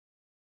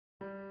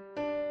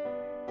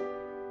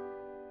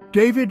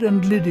David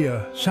and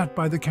Lydia sat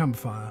by the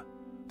campfire,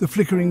 the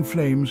flickering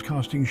flames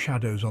casting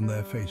shadows on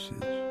their faces.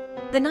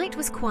 The night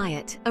was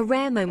quiet, a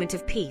rare moment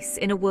of peace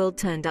in a world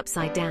turned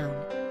upside down.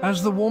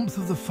 As the warmth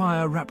of the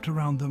fire wrapped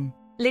around them,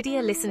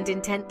 Lydia listened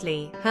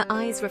intently, her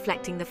eyes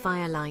reflecting the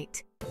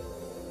firelight.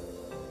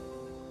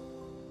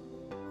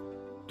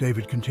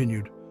 David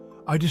continued,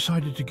 I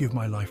decided to give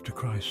my life to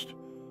Christ.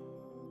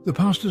 The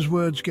pastor's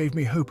words gave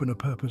me hope and a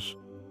purpose,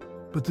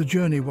 but the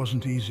journey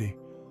wasn't easy.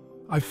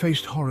 I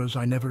faced horrors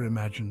I never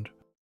imagined.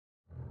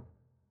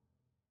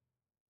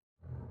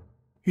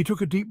 He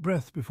took a deep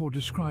breath before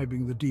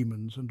describing the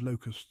demons and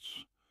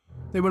locusts.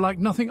 They were like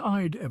nothing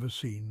I'd ever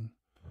seen.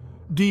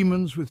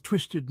 Demons with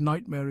twisted,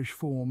 nightmarish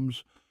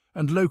forms,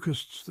 and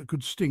locusts that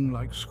could sting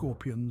like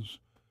scorpions.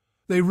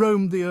 They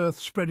roamed the earth,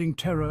 spreading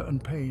terror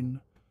and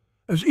pain.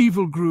 As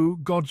evil grew,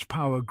 God's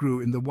power grew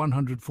in the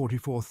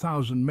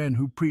 144,000 men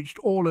who preached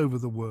all over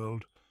the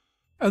world.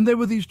 And there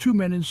were these two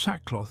men in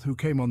sackcloth who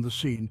came on the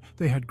scene.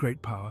 They had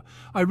great power.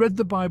 I read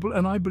the Bible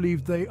and I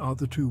believe they are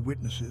the two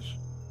witnesses.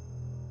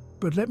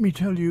 But let me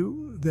tell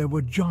you, there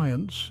were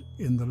giants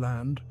in the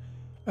land,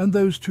 and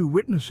those two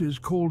witnesses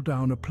called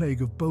down a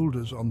plague of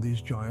boulders on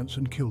these giants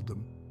and killed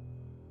them.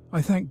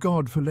 I thank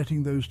God for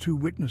letting those two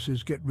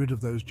witnesses get rid of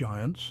those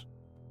giants.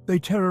 They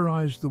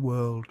terrorized the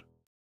world.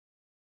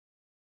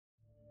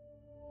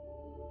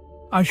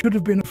 I should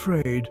have been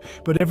afraid,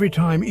 but every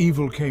time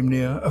evil came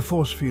near, a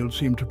force field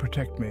seemed to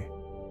protect me.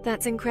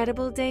 That's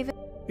incredible, David.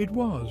 It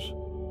was.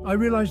 I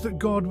realized that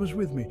God was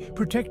with me,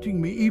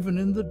 protecting me even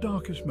in the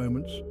darkest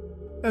moments.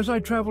 As I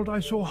traveled, I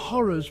saw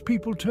horrors,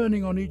 people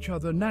turning on each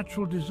other,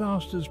 natural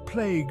disasters,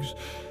 plagues.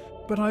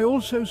 But I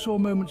also saw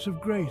moments of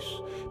grace,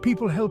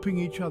 people helping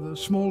each other,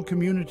 small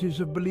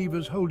communities of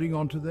believers holding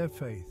on to their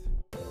faith.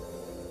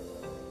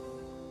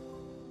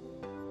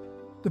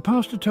 The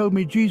pastor told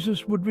me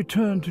Jesus would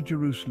return to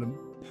Jerusalem.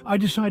 I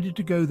decided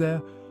to go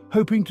there,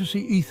 hoping to see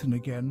Ethan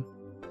again.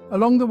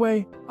 Along the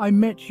way, I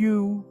met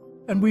you,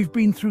 and we've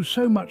been through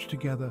so much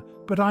together,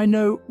 but I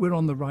know we're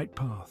on the right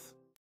path.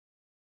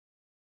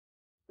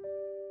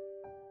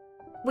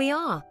 We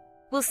are.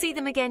 We'll see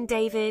them again,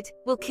 David.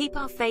 We'll keep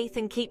our faith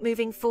and keep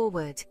moving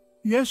forward.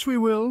 Yes, we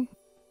will.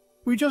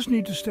 We just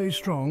need to stay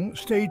strong,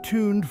 stay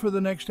tuned for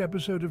the next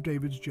episode of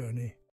David's journey.